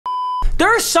There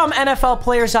are some NFL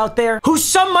players out there who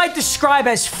some might describe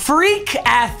as freak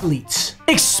athletes.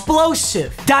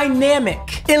 Explosive,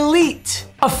 dynamic, elite,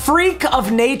 a freak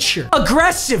of nature,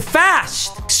 aggressive,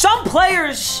 fast. Some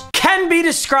players can be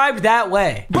described that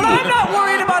way. But I'm not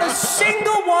worried about a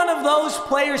single one of those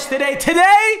players today.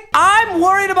 Today, I'm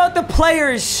worried about the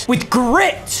players with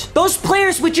grit. Those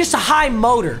players with just a high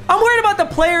motor. I'm worried about the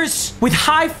players with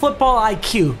high football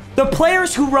IQ. The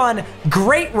players who run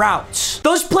great routes.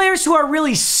 Those players who are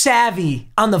really savvy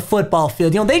on the football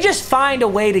field. You know, they just find a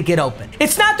way to get open.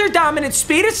 It's not their dominant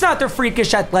speed. It's not their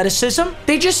freakish athleticism.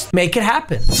 They just make it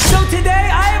happen. So today,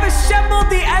 I have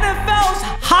assembled the NFL's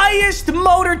highest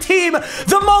motor team,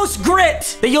 the most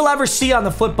grit that you'll ever see on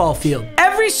the football field.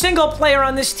 Every single player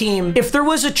on this team, if there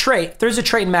was a trait, there's a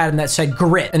trait in Madden that said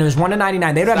grit, and it was 1 to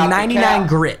 99. They would have 99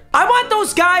 grit. I want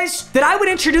those guys that I would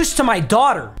introduce to my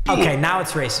daughter. Okay, now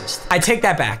it's racist. I take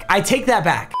that back. I take that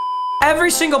back.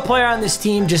 Every single player on this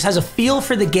team just has a feel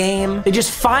for the game. They just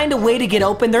find a way to get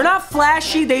open. They're not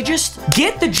flashy. They just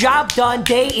get the job done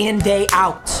day in, day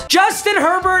out. Justin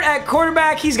Herbert at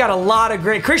quarterback. He's got a lot of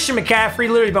grit. Christian McCaffrey,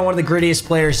 literally been one of the grittiest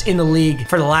players in the league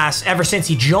for the last, ever since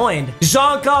he joined.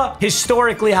 Zonka,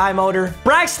 historically high motor.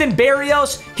 Braxton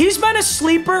Berrios, he's been a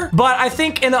sleeper, but I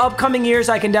think in the upcoming years,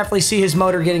 I can definitely see his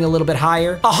motor getting a little bit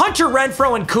higher. A Hunter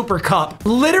Renfrow and Cooper Kupp.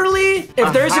 Literally,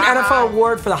 if there's an NFL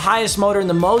award for the highest motor and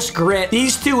the most grit,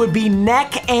 these two would be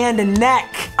neck and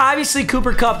neck. Obviously,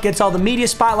 Cooper Kupp gets all the media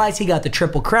spotlights. He got the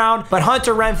Triple Crown, but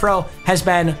Hunter Renfrow has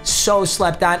been so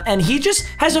slept on, and he just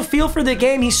has a feel for the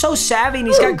game. He's so savvy, and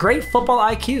he's got great football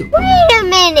IQ. Wait a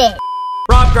minute.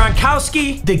 Rob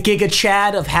Gronkowski, the Giga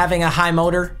Chad of having a high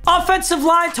motor. Offensive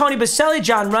line, Tony Baselli,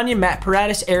 John Runyon, Matt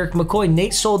Paradis, Eric McCoy,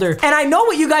 Nate Solder. And I know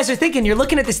what you guys are thinking. You're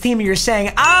looking at this team and you're saying,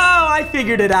 oh, I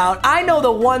figured it out. I know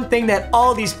the one thing that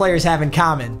all these players have in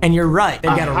common. And you're right.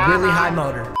 They've got a really high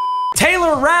motor.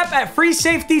 Taylor Rapp at free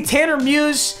safety, Tanner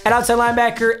Muse at outside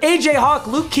linebacker, AJ Hawk,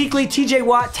 Luke Kuechly, TJ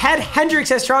Watt, Ted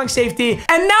Hendricks at strong safety.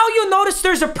 And now you'll notice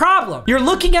there's a problem. You're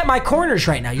looking at my corners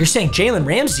right now. You're saying Jalen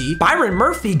Ramsey, Byron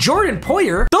Murphy, Jordan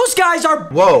Poyer. Those guys are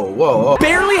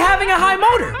barely having a high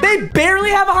motor. They barely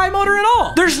have a high motor at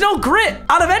all. There's no grit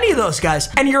out of any of those guys.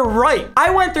 And you're right.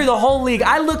 I went through the whole league.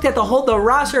 I looked at the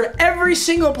roster of every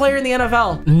single player in the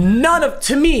NFL. None of,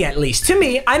 to me at least, to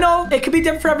me, I know it could be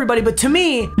different for everybody, but to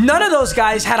me, none of those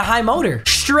guys had a high motor.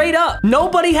 Straight up.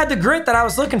 Nobody had the grit that I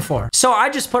was looking for. So I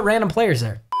just put random players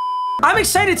there. I'm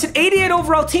excited. It's an 88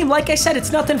 overall team. Like I said,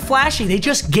 it's nothing flashy. They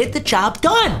just get the job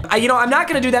done. You know, I'm not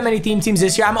going to do that many theme teams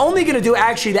this year. I'm only going to do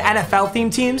actually the NFL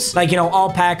theme teams. Like, you know,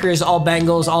 all Packers, all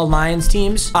Bengals, all Lions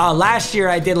teams. Last year,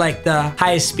 I did like the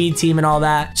highest speed team and all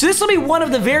that. So this will be one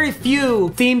of the very few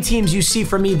theme teams you see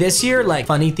from me this year, like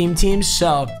funny theme teams.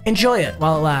 So enjoy it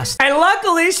while it lasts. And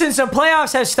luckily, since the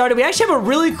playoffs have started, we actually have a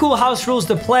really cool house rules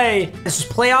to play. This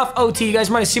is playoff OT. You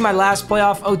guys might have seen my last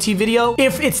playoff OT video.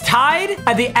 If it's tied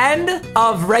at the end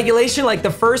of regulation, like the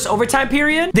first overtime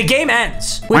period, the game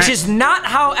ends, which is not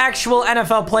how actual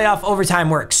NFL playoff overtime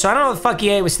works. So I don't know what the fuck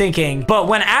EA was thinking, but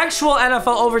when actual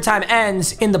NFL overtime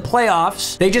ends in the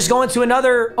playoffs, they just go into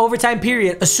another overtime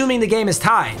period, assuming the game is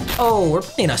tied. Oh, we're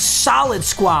playing a solid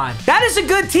squad. That is a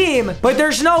good team, but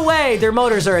there's no way their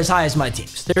motors are as high as my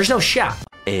team's. There's no shot.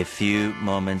 A few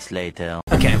moments later.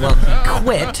 Okay, well,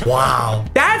 quit. Wow.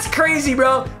 That's crazy,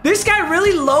 bro. This guy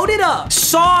really loaded up.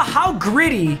 Saw how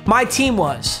gritty my team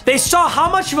was. They saw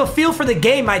how much of a feel for the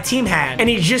game my team had, and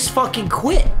he just fucking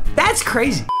quit. That's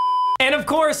crazy. And of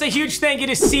course, a huge thank you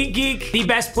to SeatGeek, the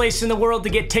best place in the world to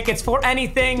get tickets for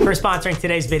anything, for sponsoring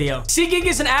today's video. SeatGeek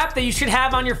is an app that you should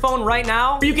have on your phone right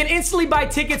now, where you can instantly buy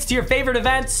tickets to your favorite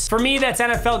events. For me, that's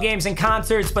NFL games and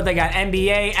concerts, but they got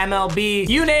NBA, MLB,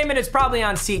 you name it, it's probably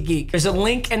on SeatGeek. There's a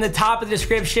link in the top of the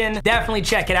description. Definitely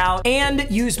check it out. And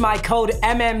use my code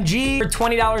MMG for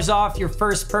 $20 off your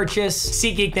first purchase.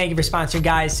 SeatGeek, thank you for sponsoring,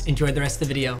 guys. Enjoy the rest of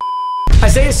the video.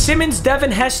 Isaiah Simmons,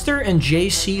 Devin Hester, and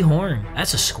JC Horn.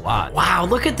 That's a squad. Wow,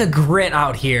 look at the grit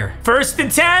out here. 1st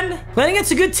and 10. I think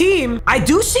it's a good team. I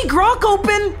do see Gronk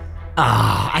open.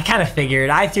 Ah, I kind of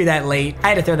figured. I threw that late. I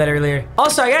had to throw that earlier.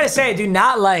 Also, I gotta say, I do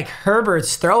not like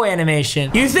Herbert's throw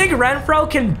animation. You think Renfrow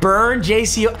can burn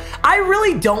JC? I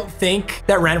really don't think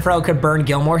that Renfrow could burn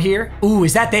Gilmore here. Ooh,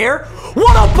 is that there?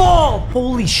 What a ball!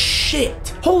 Holy shit.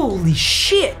 Holy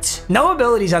shit. No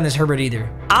abilities on this Herbert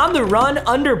either. On the run,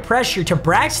 under pressure to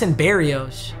Braxton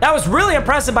Berrios. That was really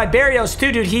impressive by Berrios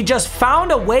too, dude. He just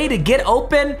found a way to get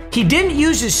open. He didn't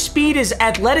use his speed, his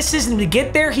athleticism to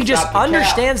get there. He just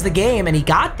understands the game, and he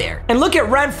got there. And look at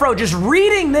Renfrow just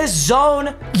reading this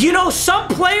zone. You know, some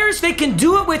players, they can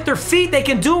do it with their feet, they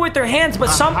can do it with their hands, but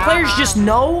some players just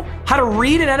know how to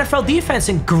read an NFL defense,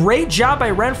 and great job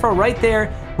by Renfro right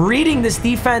there, reading this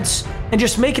defense and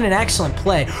just making an excellent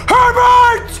play.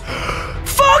 Herbert!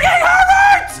 Fucking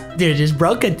Herbert! Dude, just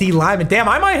broke a D lineman. Damn,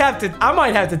 I might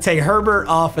have to take Herbert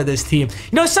off of this team.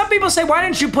 You know, some people say, why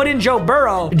didn't you put in Joe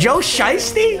Burrow? Joe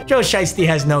Shiesty? Joe Shiesty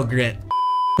has no grit.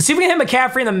 Let's see if we can hit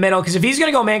McCaffrey in the middle, because if he's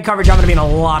gonna go man coverage, I'm gonna be in a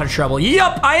lot of trouble.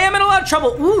 Yup, I am in a lot of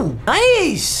trouble. Ooh,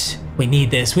 nice. We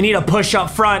need this. We need a push up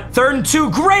front. 3rd and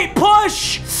 2, great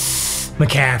push.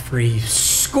 McCaffrey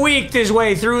squeaked his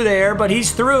way through there, but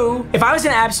he's through. If I was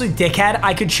an absolute dickhead,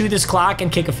 I could chew this clock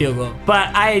and kick a field goal,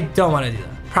 but I don't want to do that.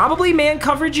 Probably man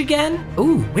coverage again.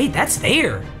 Ooh, wait, that's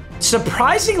there.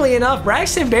 Surprisingly enough,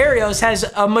 Braxton Berrios has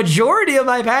a majority of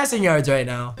my passing yards right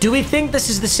now. Do we think this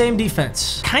is the same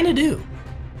defense? Kind of do.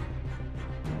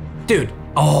 Dude.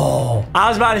 Oh, I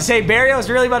was about to say, Berrios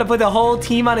really about to put the whole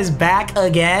team on his back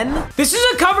again. This is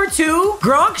a cover 2.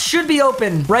 Gronk should be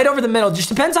open right over the middle. Just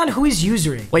depends on who he's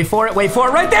using. Wait for it, right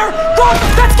there. Gronk,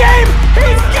 that's game.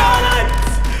 He's got it.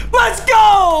 Let's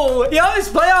go. Yo, this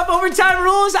playoff overtime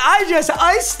rules, I just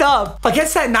iced up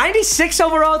against that 96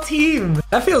 overall team.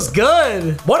 That feels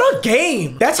good. What a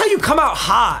game. That's how you come out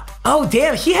hot. Oh,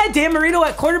 damn, he had Dan Marino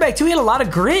at quarterback too. He had a lot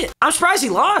of grit. I'm surprised he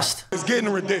lost. It's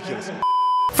getting ridiculous.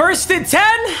 1st and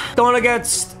 10, going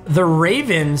against the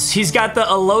Ravens. He's got the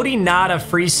Elodie Nada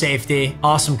free safety.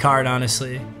 Awesome card,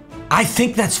 honestly. I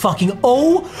think that's fucking,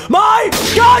 oh my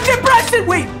God, Jim Preston,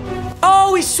 wait.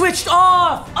 Oh, he switched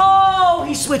off. Oh,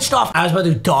 he switched off. I was about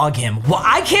to dog him. Well,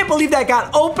 I can't believe that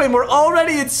got open. We're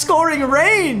already in scoring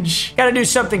range. Got to do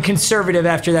something conservative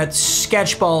after that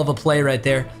sketch ball of a play right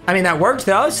there. I mean, that worked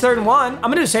though. It's 3rd and 1. I'm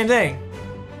gonna do the same thing.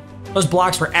 Those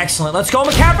blocks were excellent. Let's go,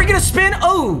 McCaffrey, get a spin.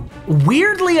 Oh,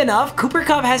 weirdly enough, Cooper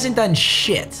Kupp hasn't done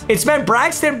shit. It's been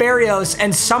Braxton Berrios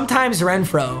and sometimes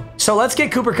Renfro. So let's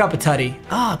get Cooper Kupp a tutty.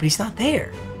 Ah, but he's not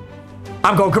there.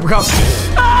 I'm going Cooper Kupp.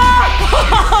 Ah!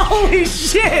 Holy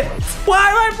shit. Why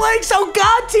am I playing so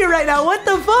god tier right now? What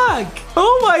the fuck?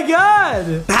 Oh my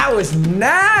God. That was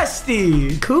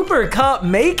nasty. Cooper Kupp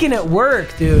making it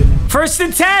work, dude. 1st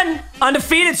and 10.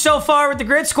 Undefeated so far with the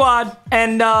Grit Squad.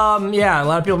 And yeah, a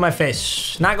lot of people in my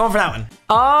face. Not going for that one.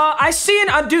 I see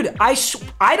an, dude,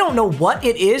 I don't know what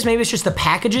it is. Maybe it's just the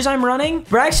packages I'm running.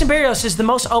 Braxton Berrios is the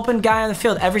most open guy on the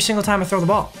field every single time I throw the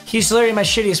ball. He's literally my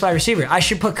shittiest wide receiver. I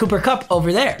should put Cooper Kupp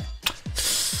over there.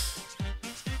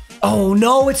 Oh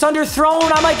no, it's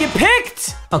underthrown. I might get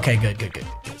picked. Okay, good.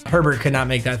 Herbert could not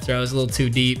make that throw. It was a little too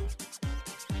deep.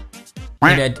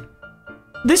 He did.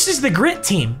 This is the Grit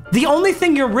team. The only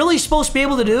thing you're really supposed to be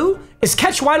able to do is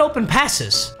catch wide open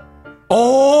passes.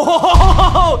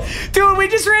 Oh, dude, we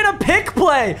just ran a pick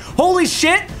play. Holy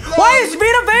shit. Why is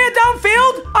Vita Vea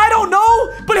downfield? I don't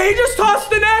know, but he just tossed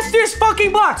the nastiest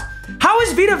fucking blocks. How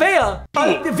is Vita Vea?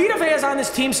 Vita Vea's on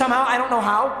this team somehow. I don't know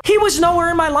how. He was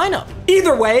nowhere in my lineup.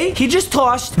 Either way, he just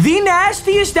tossed the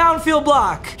nastiest downfield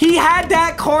block. He had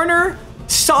that corner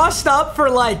sauced up for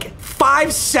like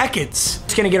 5 seconds.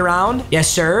 Just gonna get around. Yes,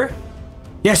 sir.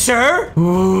 Yes, sir.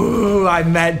 Ooh, I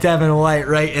met Devin White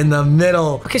right in the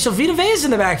middle. Okay, so Vita Vea's in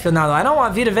the backfield now, though. I don't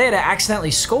want Vita Vea to accidentally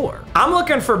score. I'm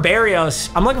looking for Berrios.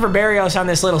 I'm looking for Berrios on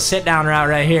this little sit-down route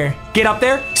right here. Get up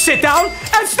there, sit down,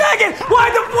 and snag it.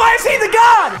 Why is he the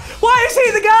god? Why is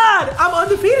he the god? I'm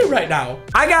undefeated right now.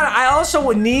 I also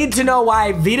would need to know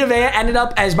why Vita Vea ended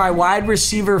up as my wide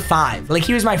receiver 5. Like,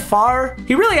 he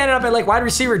really ended up at like wide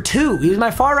receiver 2. He was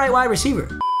my far right wide receiver.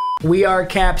 We are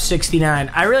cap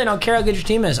 69. I really don't care how good your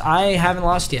team is. I haven't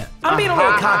lost yet. I'm being a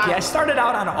little cocky. I started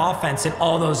out on offense in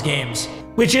all those games,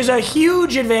 which is a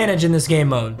huge advantage in this game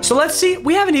mode. So let's see.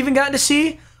 We haven't even gotten to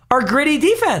see our gritty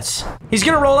defense. He's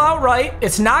gonna roll out right.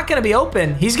 It's not gonna be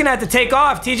open. He's gonna have to take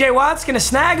off. TJ Watt's gonna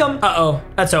snag him. Uh-oh,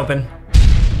 that's open.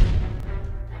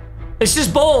 It's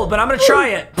just bold, but I'm gonna try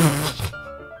it.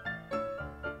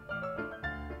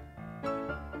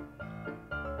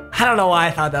 I don't know why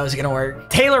I thought that was gonna work.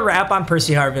 Taylor Rapp on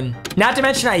Percy Harvin. Not to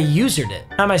mention I usered it.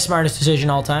 Not my smartest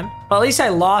decision all time. Well, at least I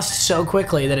lost so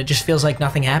quickly that it just feels like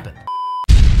nothing happened.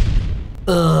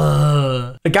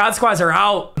 Ugh. The God Squads are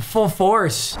out full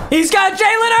force. He's got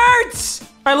Jalen Hurts!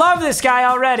 I love this guy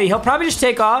already. He'll probably just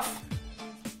take off.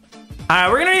 All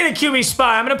right, we're gonna need a QB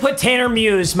spy. I'm gonna put Tanner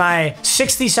Muse, my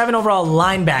 67 overall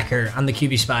linebacker, on the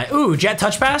QB spy. Ooh, jet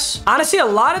touch pass. Honestly, a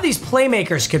lot of these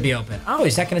playmakers could be open. Oh,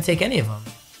 he's not gonna take any of them.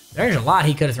 There's a lot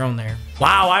he could have thrown there.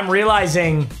 Wow, I'm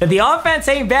realizing that the offense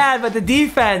ain't bad, but the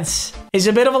defense is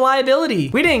a bit of a liability.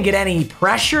 We didn't get any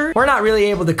pressure. We're not really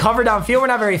able to cover downfield. We're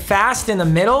not very fast in the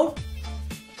middle.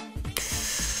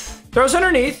 Throws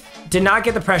underneath. Did not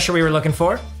get the pressure we were looking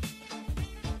for.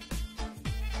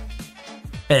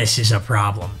 This is a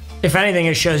problem. If anything,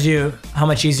 it shows you how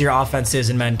much easier offense is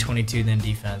in Madden 22 than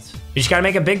defense. You just gotta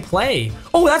make a big play.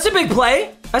 Oh, that's a big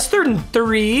play. That's 3rd and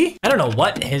 3. I don't know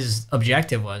what his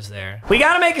objective was there. We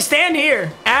gotta make a stand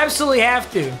here. Absolutely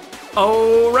have to.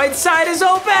 Oh, right side is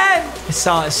open. I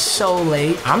saw it so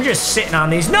late. I'm just sitting on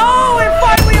these. No, it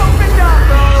finally opened up,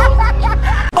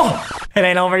 bro. Oh, it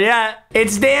ain't over yet.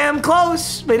 It's damn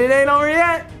close, but it ain't over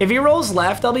yet. If he rolls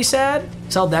left, I'll be sad.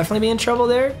 So I'll definitely be in trouble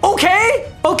there. Okay.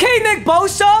 Okay, Nick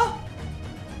Bosa.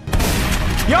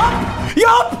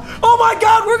 Yup. Oh my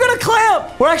God, we're gonna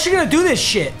clamp. We're actually gonna do this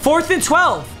shit. 4th and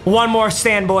 12. One more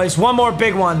stand, boys. One more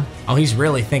big one. Oh, he's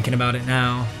really thinking about it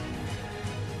now.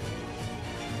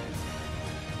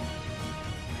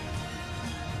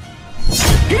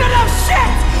 He doesn't have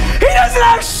shit! He doesn't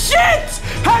have shit!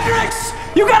 Hendricks,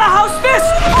 you gotta house this!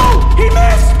 Oh, he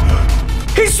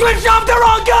missed! He switched off the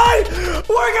wrong guy!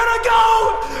 We're gonna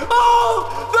go all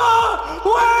the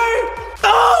way!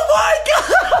 Oh my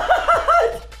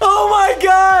God! Oh my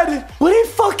God! What a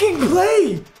fucking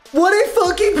play! What a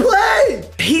fucking play!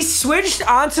 He switched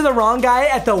onto the wrong guy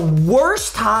at the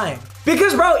worst time.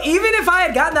 Because, bro, even if I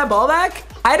had gotten that ball back,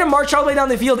 I had to march all the way down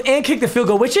the field and kick the field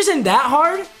goal, which isn't that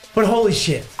hard. But holy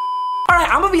shit. All right,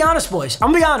 I'm gonna be honest, boys. I'm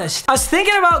gonna be honest. I was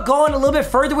thinking about going a little bit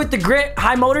further with the Grit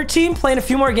High Motor team, playing a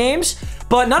few more games.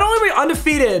 But not only are we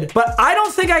undefeated, but I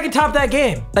don't think I can top that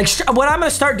game. Like, what I'm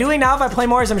gonna start doing now if I play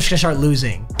more is I'm just gonna start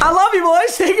losing. I love you,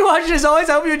 boys. Thank you for watching as always.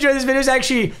 I hope you enjoyed this video. It's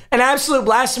actually an absolute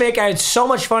blast to make. I had so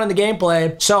much fun in the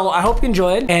gameplay. So I hope you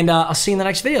enjoyed, and I'll see you in the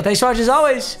next video. Thanks for watching as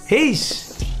always.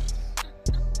 Peace.